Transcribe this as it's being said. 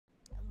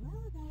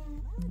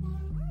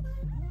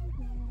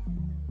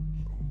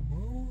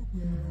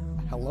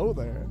low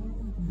there.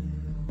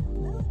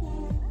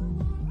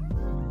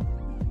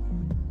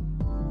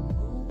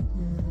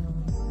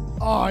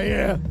 Oh,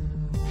 yeah.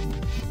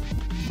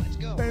 Let's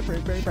go.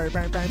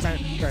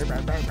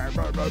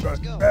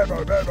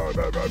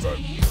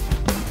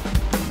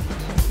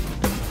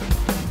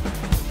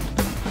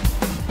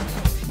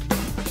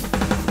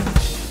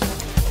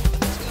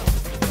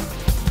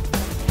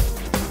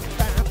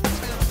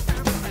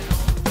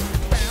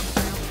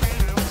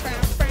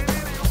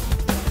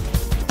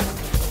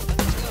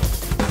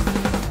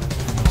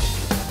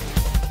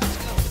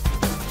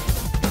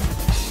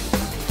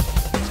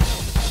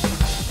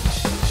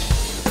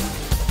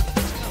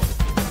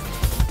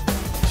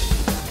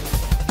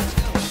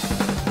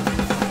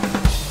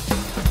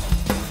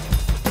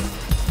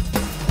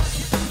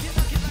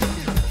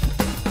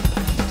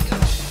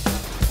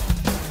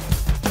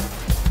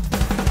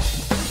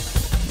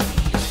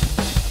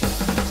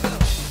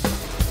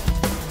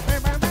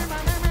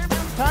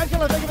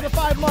 Thank you for the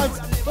 5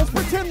 months. Let's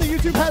pretend the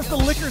YouTube has the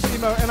liquors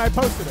emote and I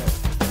posted it.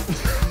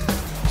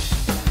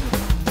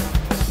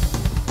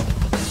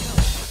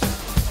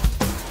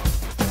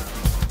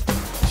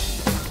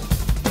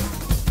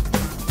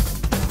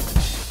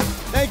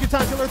 Thank you,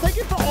 Time Killer. Thank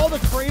you for all the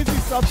crazy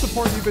sub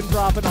support you've been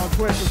dropping on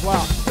Twitch as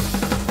well.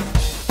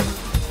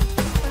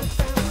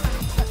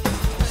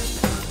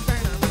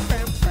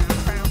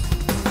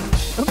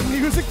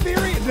 Music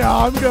theory? No,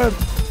 I'm good.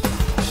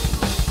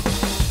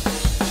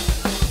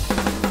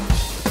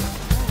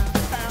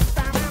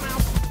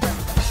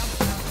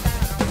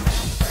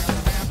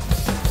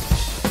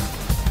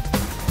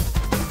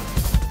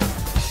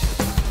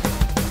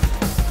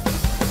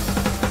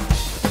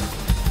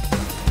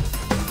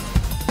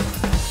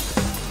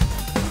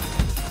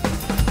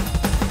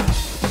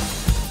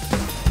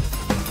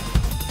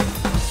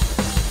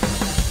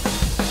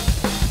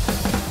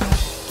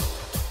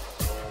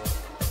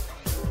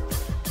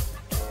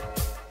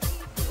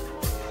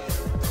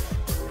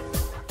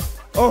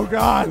 Oh,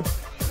 God.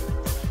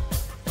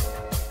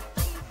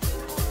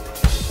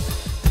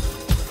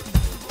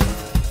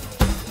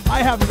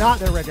 I have not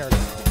their record.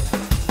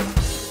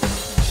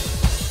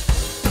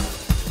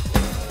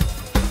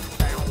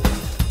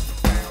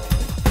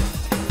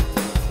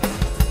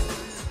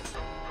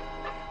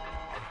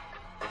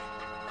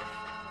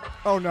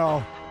 Oh,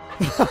 no.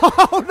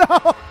 Oh,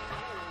 no.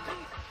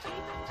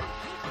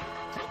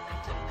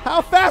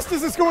 How fast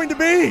is this going to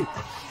be?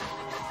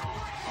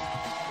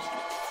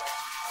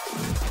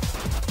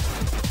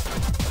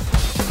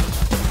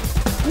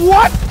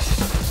 What?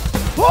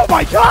 Oh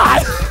my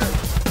God!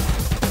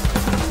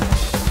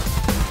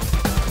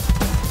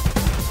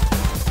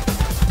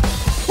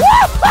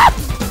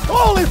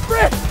 Holy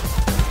frick!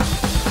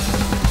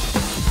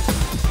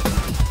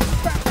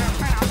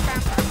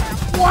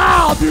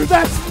 Wow, dude,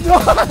 that's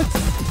nuts!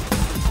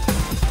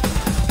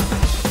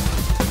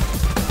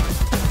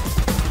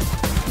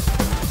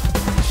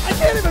 I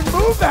can't even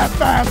move that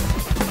fast!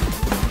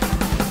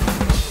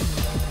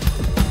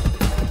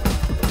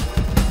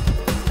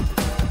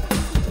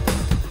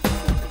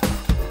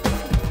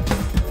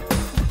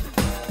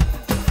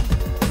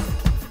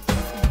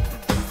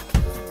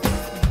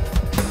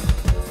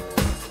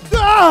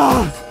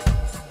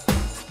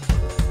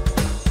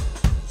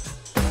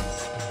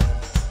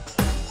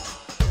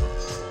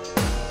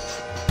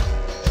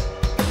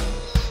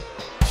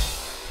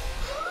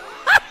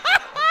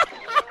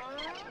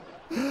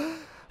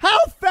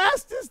 How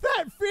fast is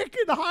that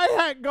freaking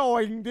hi-hat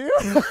going, dude?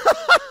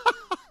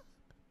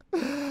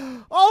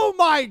 Oh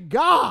my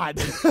God.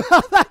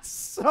 That's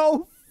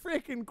so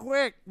freaking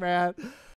quick, man.